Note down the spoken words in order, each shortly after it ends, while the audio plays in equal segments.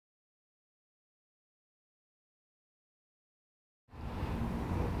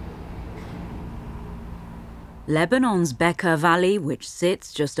Lebanon's Bekaa Valley, which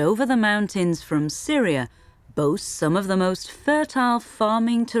sits just over the mountains from Syria, boasts some of the most fertile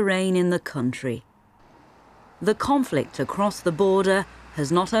farming terrain in the country. The conflict across the border has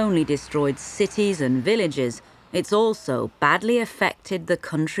not only destroyed cities and villages, it's also badly affected the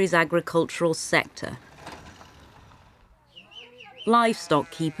country's agricultural sector.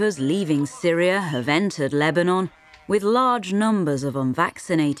 Livestock keepers leaving Syria have entered Lebanon with large numbers of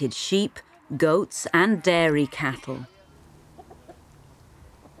unvaccinated sheep, goats and dairy cattle.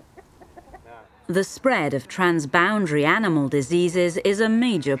 The spread of transboundary animal diseases is a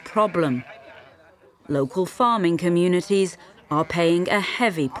major problem. Local farming communities are paying a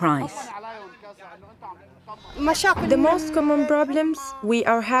heavy price. The most common problems we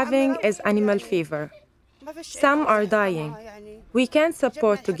are having is animal fever. Some are dying. We can't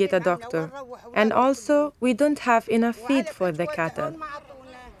support to get a doctor. And also, we don't have enough feed for the cattle.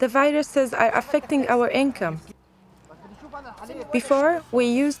 The viruses are affecting our income. Before, we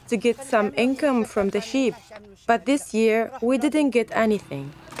used to get some income from the sheep, but this year, we didn't get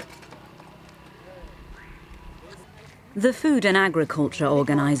anything. The Food and Agriculture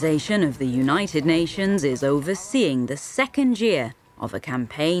Organization of the United Nations is overseeing the second year of a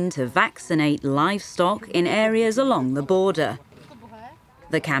campaign to vaccinate livestock in areas along the border.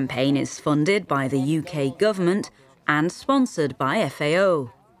 The campaign is funded by the UK government and sponsored by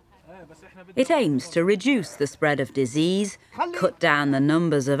FAO. It aims to reduce the spread of disease, cut down the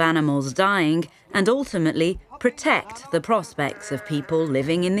numbers of animals dying, and ultimately protect the prospects of people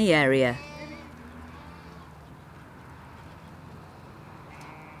living in the area.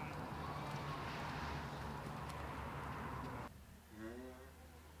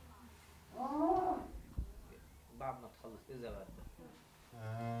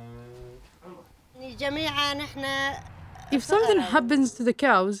 If something happens to the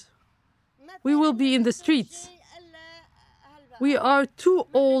cows, we will be in the streets. We are two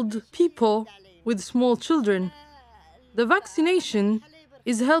old people with small children. The vaccination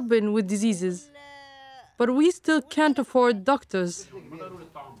is helping with diseases, but we still can't afford doctors.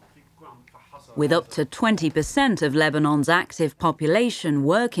 With up to 20% of Lebanon's active population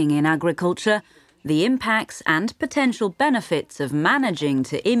working in agriculture, the impacts and potential benefits of managing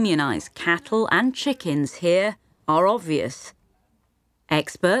to immunize cattle and chickens here are obvious.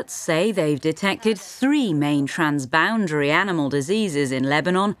 Experts say they've detected 3 main transboundary animal diseases in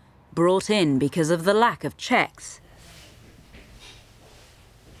Lebanon, brought in because of the lack of checks.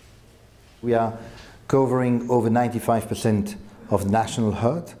 We are covering over 95% of the national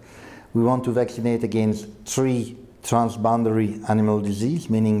herd. We want to vaccinate against 3 transboundary animal disease,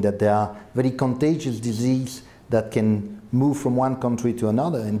 meaning that they are very contagious disease that can move from one country to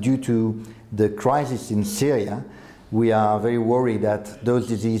another. And due to the crisis in Syria, we are very worried that those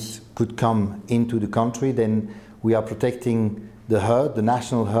diseases could come into the country. Then we are protecting the herd, the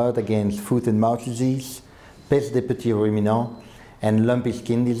national herd, against foot and mouth disease, peste des petits ruminants, and lumpy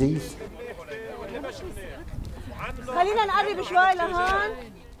skin disease.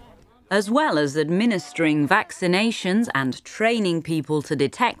 As well as administering vaccinations and training people to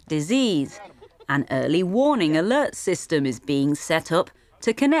detect disease, an early warning alert system is being set up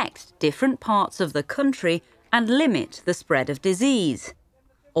to connect different parts of the country and limit the spread of disease.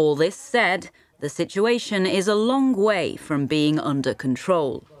 All this said, the situation is a long way from being under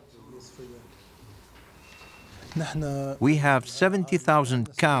control. We have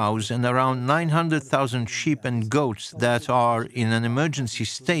 70,000 cows and around 900,000 sheep and goats that are in an emergency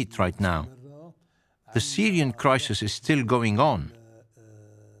state right now. The Syrian crisis is still going on.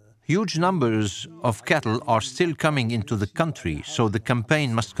 Huge numbers of cattle are still coming into the country, so the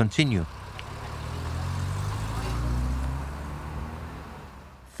campaign must continue.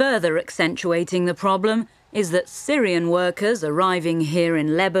 Further accentuating the problem is that Syrian workers arriving here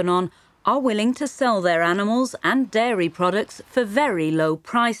in Lebanon are willing to sell their animals and dairy products for very low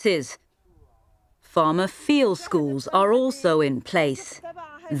prices. Farmer field schools are also in place.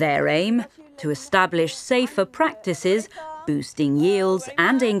 Their aim, to establish safer practices, boosting yields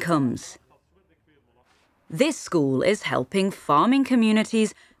and incomes. This school is helping farming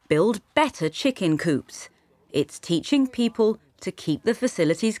communities build better chicken coops. It's teaching people to keep the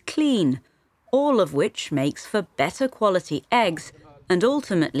facilities clean, all of which makes for better quality eggs and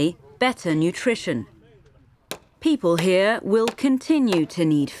ultimately better nutrition. People here will continue to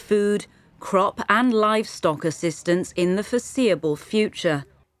need food, crop and livestock assistance in the foreseeable future.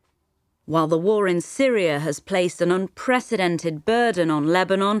 While the war in Syria has placed an unprecedented burden on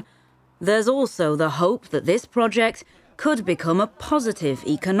Lebanon, there's also the hope that this project could become a positive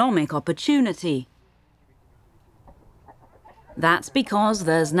economic opportunity. That's because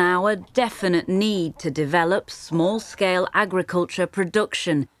there's now a definite need to develop small-scale agriculture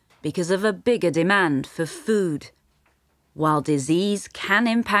production because of a bigger demand for food. While disease can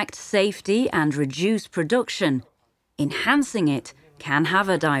impact safety and reduce production, enhancing it can have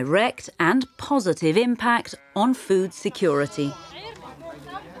a direct and positive impact on food security.